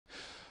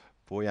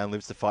Boyan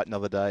lives to fight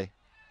another day.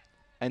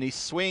 And he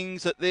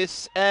swings at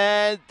this,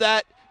 and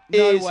that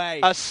is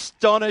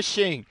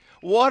astonishing.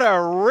 What a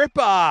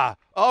ripper.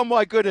 Oh,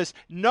 my goodness.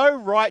 No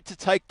right to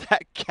take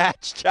that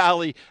catch,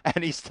 Charlie,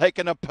 and he's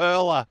taken a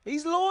perler.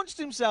 He's launched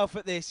himself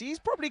at this. He's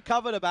probably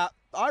covered about,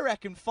 I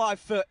reckon, 5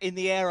 foot in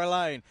the air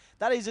alone.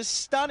 That is a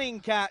stunning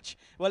catch.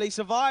 Well, he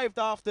survived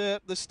after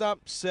the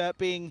stumps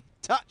being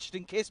touched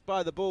and kissed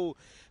by the ball.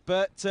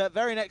 But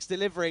very next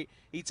delivery,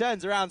 he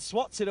turns around,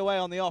 swats it away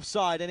on the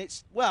offside, and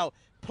it's, well,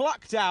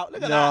 plucked out.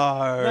 Look at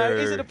that. No,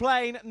 is it a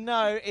plane?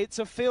 No, it's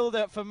a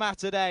fielder for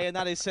MALTA Day, and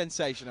that is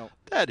sensational.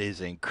 That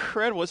is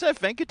incredible. Is that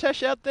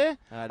Venkatesh out there?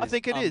 That I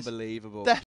think it is. Unbelievable.